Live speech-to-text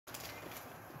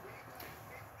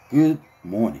Good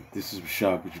morning. This is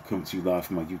Rashad, which you coming to you live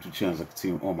from my YouTube channel as I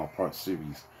continue on my part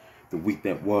series, The Week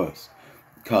That Was.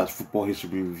 College Football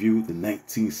History Review, the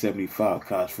 1975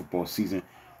 college football season.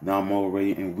 Now I'm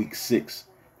already in week 6.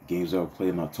 The games that were played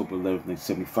on October 11th,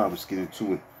 1975. Let's get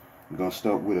into it. We're going to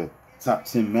start with a top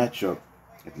 10 matchup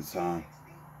at the time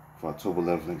for October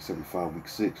 11th, 1975, week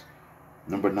 6.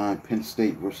 Number 9, Penn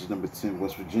State versus number 10,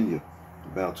 West Virginia.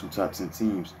 About two top 10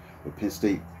 teams, but Penn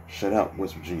State shut out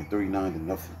West Virginia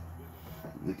 39-0.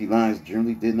 The Lions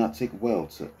generally did not take well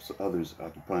to others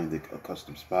occupying the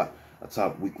accustomed spot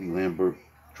atop weekly Lambert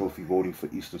Trophy voting for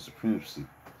Eastern supremacy.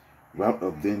 Rout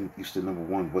of then Eastern number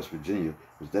 1 West Virginia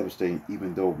was devastating,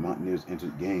 even though Mountaineers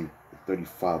entered the game with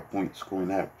 35-point scoring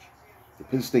average. The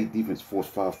Penn State defense forced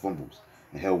 5 fumbles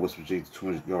and held West Virginia to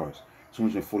 200 yards,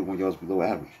 241 yards below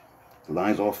average. The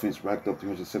Lions offense racked up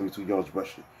 372 yards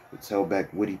rushing, with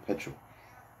tailback Woody Petro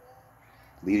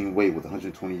leading the way with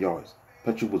 120 yards.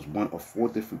 Petro was one of 4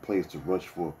 different players to rush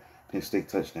for Penn State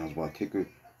touchdowns, while kicker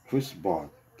Chris Bard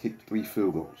kicked 3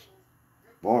 field goals.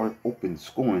 Bard opened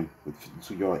scoring with a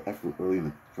 52-yard effort early in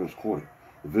the first quarter.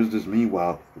 The visitors,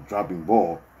 meanwhile, were dropping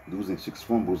ball, losing 6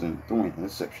 fumbles and throwing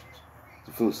interceptions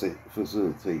to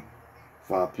facilitate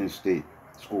 5 Penn State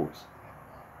scores.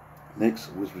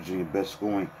 Next, West Virginia's best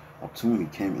scoring opportunity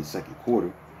came in the second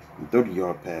quarter. The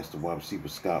 30-yard pass to wide receiver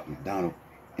Scott McDonald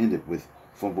ended with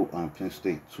fumble on Penn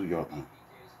State 2-yard line.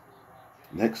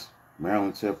 Next,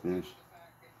 Maryland Terrapins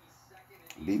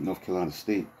beat North Carolina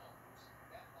State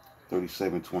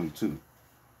 37-22.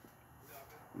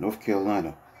 North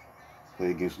Carolina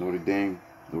played against Notre Dame.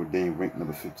 Notre Dame, ranked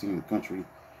number 15 in the country,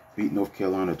 beat North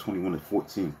Carolina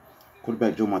 21-14.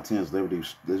 Quarterback Joe Montana's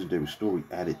legendary story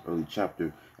added early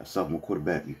chapter as sophomore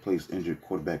quarterback replaced injured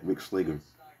quarterback Rick Slager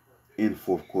in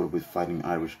fourth quarter with Fighting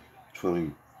Irish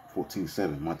trailing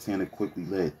 14-7. Montana quickly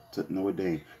led Notre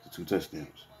Dame to 2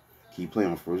 touchdowns. Key play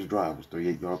on the first drive was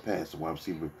 38-yard pass to wide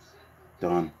receiver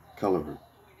Don Kelleher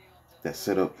that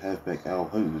set up halfback Al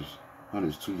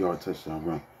Hunter's 2-yard touchdown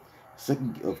run.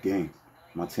 Second of game,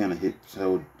 Montana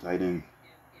held tight end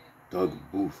Doug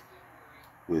Booth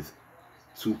with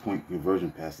 2-point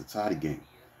conversion pass to tie the game.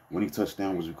 Winning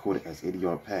touchdown was recorded as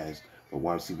 80-yard pass by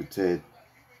wide receiver Ted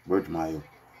Bergmeyer,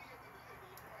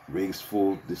 raised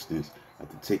full distance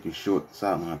after taking short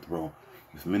sideline throw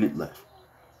with a minute left.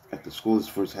 After scoreless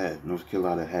first half, North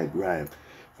Carolina had grabbed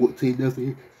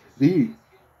 14-0 lead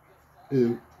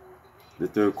in the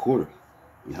third quarter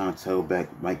behind tailback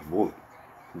Mike Voigt,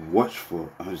 who rushed for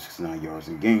 169 yards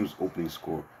in game's opening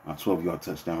score on a 12-yard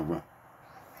touchdown run.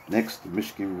 Next, the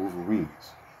Michigan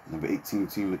Wolverines, number 18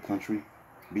 team in the country,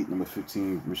 beat number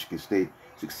 15 Michigan State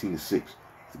 16-6.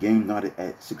 The game knotted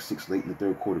at 6-6 late in the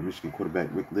third quarter. Michigan quarterback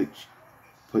Rick Leach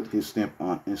put his stamp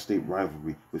on in-state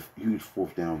rivalry with a huge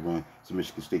 4th down run to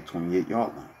Michigan State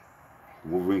 28-yard line. The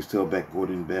Wolverines tailback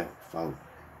Gordon Bell followed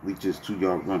Leach's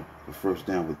 2-yard run for first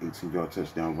down with 18-yard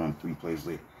touchdown run 3 plays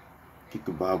later.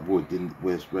 Kicker Bob Wood didn't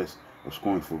rest of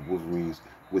scoring for Wolverines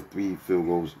with 3 field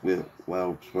goals,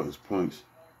 while his points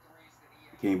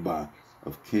came by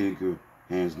of kicker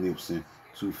Hans Nielsen,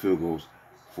 2 field goals.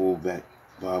 Fullback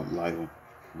Bob Lytle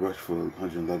rushed for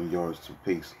 111 yards to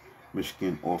pace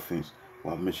Michigan offense,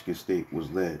 while Michigan State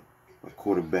was led by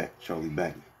quarterback Charlie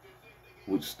Bagley.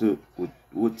 Wood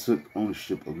took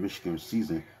ownership of Michigan's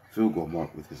season field goal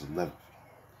mark with his 11th.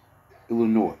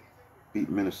 Illinois beat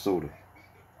Minnesota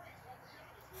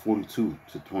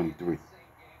 42-23.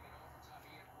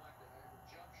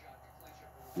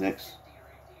 Next,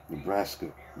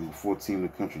 Nebraska, number 14 in the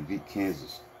country, beat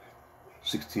Kansas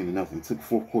 16-0. It took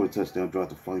 4th quarter touchdown drive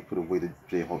to finally put away the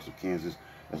Jayhawks of Kansas,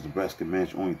 as Nebraska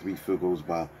managed only 3 field goals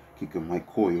by kicker Mike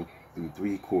Coyle through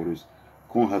 3 quarters.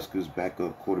 Cornhuskers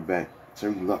backup quarterback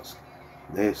Terry Lusk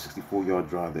led a 64-yard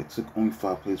drive that took only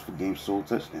 5 plays for game sole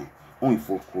touchdown. Only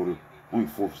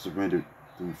 4th surrendered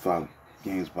through 5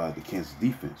 games by the Kansas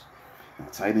defense. Now,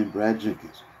 tight end Brad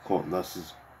Jenkins caught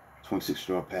Lusk's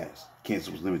 26-yard pass.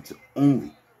 Kansas was limited to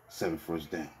only 7 first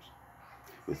downs,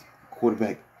 with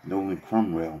quarterback Nolan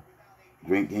Cromwell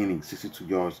gaining 62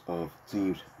 yards of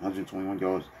team's 121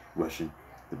 yards rushing.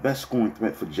 The best scoring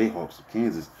threat for Jayhawks of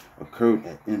Kansas occurred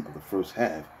at the end of the first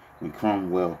half when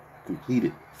Cromwell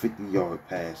completed a 50-yard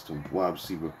pass to wide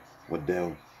receiver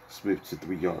Waddell Smith to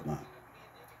 3-yard line.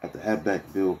 After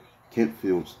halfback Bill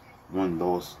Kentfield's run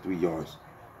lost 3 yards,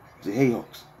 the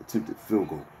Jayhawks attempted field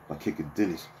goal by kicker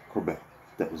Dennis Corbett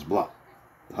that was blocked.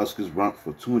 The Huskers romped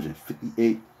for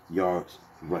 258 yards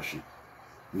rushing.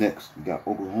 Next, we got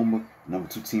Oklahoma, number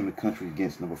 2 team in the country,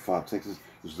 against number 5 Texas.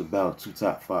 This was about 2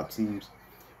 top 5 teams,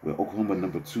 where Oklahoma,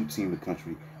 number 2 team in the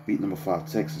country, beat number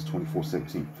 5 Texas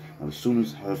 24-17. Now the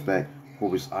Sooners halfback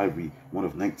Horace Ivory, one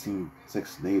of 19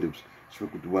 Texas natives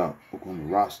sprinkled throughout Oklahoma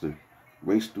roster,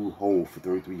 raced through hole for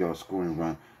 33-yard scoring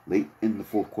run late in the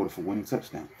fourth quarter for winning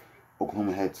touchdown.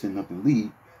 Oklahoma had 10-0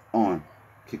 lead on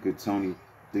kicker Tony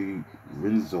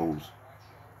DiRenzo's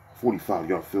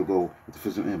 45-yard field goal with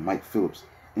defensive end Mike Phillips'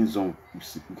 end zone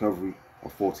recovery, a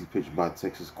faulty pitch by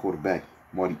Texas quarterback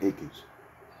Marty Akins.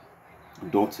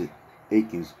 Daunted,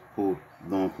 Akins pulled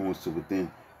Longhorns to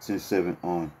within 10-7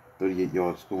 on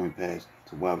 38-yard scoring pass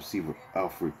to wide receiver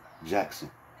Alfred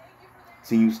Jackson.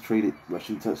 Teams traded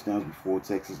rushing touchdowns before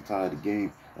Texas tied the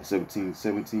game at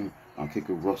 17-17 on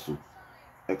kicker Russell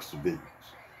Exelben's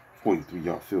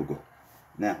 43-yard field goal.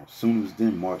 Now, Sooners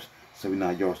then marched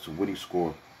 79 yards to winning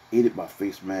score, aided by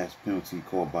face mask penalty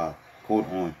called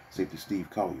on safety Steve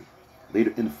Collier.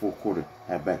 Later in the fourth quarter,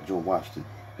 halfback Joe Washington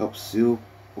helped seal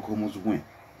Oklahoma's win.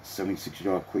 A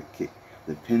 76-yard quick kick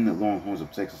that pinned the Longhorns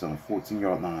of Texas on the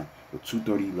 14-yard line with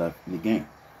 2:30 left in the game.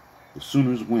 The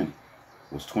Sooners' win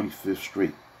was 25th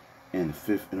straight and the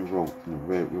 5th in a row in the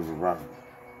Red River rivalry.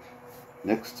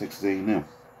 Next, Texas A&M,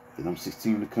 the number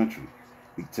 16 in the country,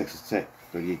 beat Texas Tech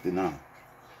 38-9.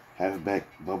 Halfback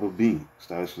Bubba Bean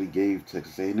stylishly gave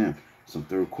Texas A&M some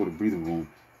third-quarter breathing room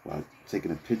while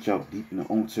taking a pitch out deep in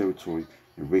their own territory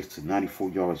and raced to 94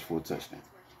 yards for a touchdown.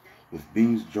 With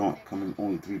Bean's jaunt coming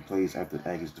only 3 plays after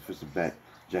Aggies defensive back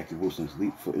Jackie Wilson's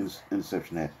leap for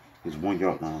interception at his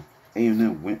 1-yard line,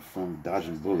 A&M went from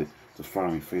dodging bullet to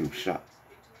firing a fatal shot.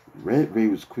 Red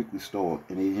Raiders quickly stalled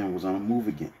and A&M was on a move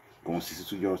again, going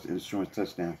 62 yards to insurance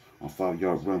touchdown on a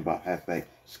 5-yard run by halfback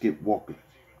Skip Walker.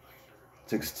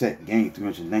 Texas Tech gained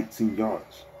 319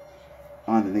 yards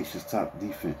on the nation's top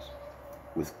defense,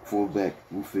 with fullback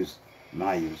Rufus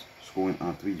Myers scoring on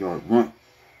a 3-yard run.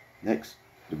 Next,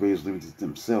 the Raiders limited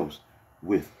themselves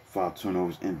with 5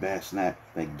 turnovers and bad snap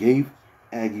that gave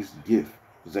Aggies gift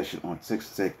possession on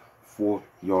Texas Tech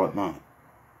 4-yard line.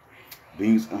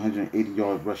 Bean's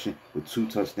 180-yard rushing with 2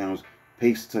 touchdowns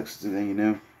paced Texas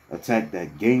A&M attack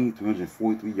that gained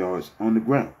 343 yards on the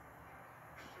ground.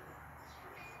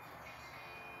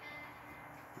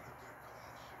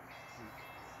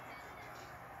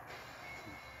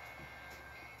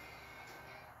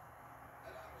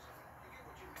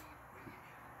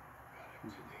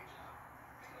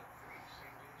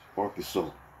 Arkansas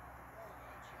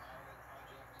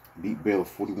beat Baylor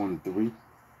 41-3.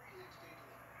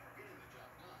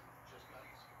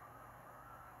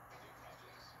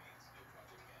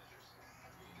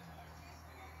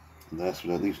 Last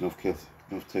but not least, North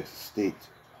Texas State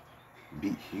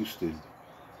beat Houston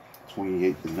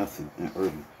 28-0 in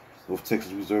Irving. North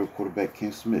Texas reserve quarterback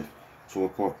Ken Smith tore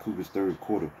apart Cougars' third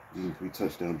quarter, leading 3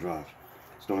 touchdown drives.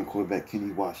 Starting quarterback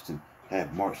Kenny Washington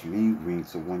had marched Mean Green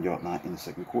to 1-yard line in the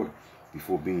second quarter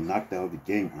before being knocked out of the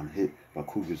game on a hit by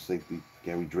Cougars safety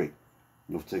Gary Drake.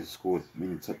 North Texas scored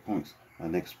many points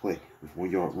on the next play with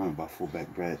 1-yard run by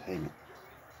fullback Brad Heyman.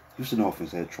 Houston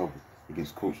offense had trouble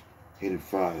against coach Hayden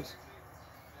Fry's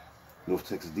North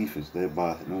Texas defense, led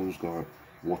by nose guard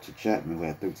Walter Chapman, who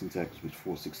had 13 tackles with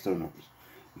 46 turnovers.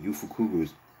 The youthful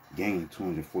Cougars gained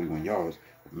 241 yards,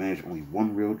 but managed only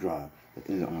 1 real drive that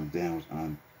ended on downs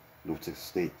on North Texas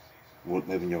State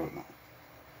 11-yard line.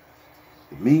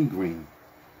 The Mean Green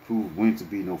proved win to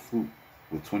be no fluke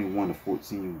with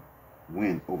 21-14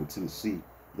 win over Tennessee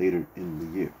later in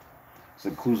the year. So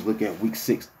it concludes look at Week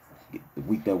 6, the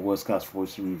week that was college football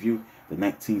history review, the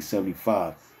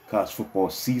 1975 college football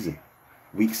season.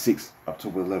 Week 6,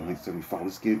 October 11, 1975.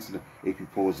 Let's get into the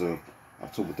AP polls of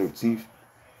October 13th.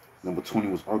 Number 20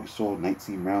 was Arkansas,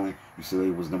 19 Maryland,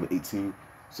 UCLA was number 18,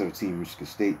 17 Michigan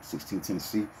State, 16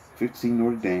 Tennessee, 15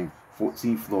 Notre Dame,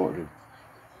 14 Florida,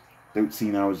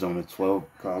 13 Arizona, 12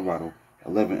 Colorado,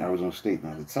 11 Arizona State.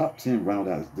 Now the top 10 round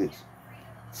out as this: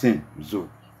 10 Missouri,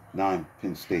 9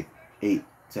 Penn State, 8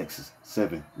 Texas,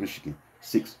 7 Michigan,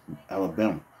 6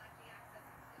 Alabama.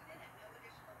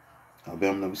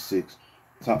 Alabama number 6.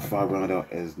 Top 5 rounded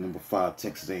out as number 5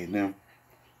 Texas A&M,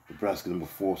 Nebraska number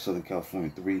 4, Southern California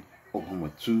 3,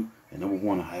 Oklahoma 2, and number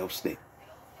 1 Ohio State.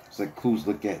 So that concludes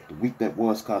look at the week that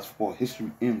was college football history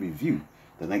in review,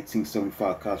 the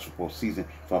 1975 college football season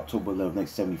for October 11,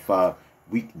 1975,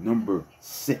 week number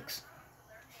 6.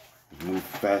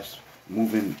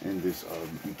 Moving in this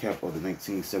recap of the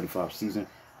 1975 season.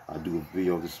 I'll do a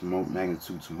video of this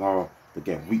magnitude tomorrow. Look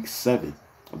at week 7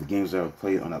 of the games that were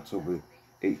played on October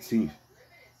 18th,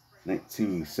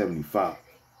 1975.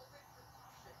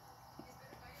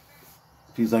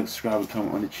 Please like, subscribe, and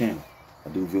comment on the channel.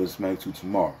 I'll do a video of this magnitude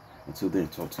tomorrow. Until then,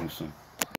 talk to you soon.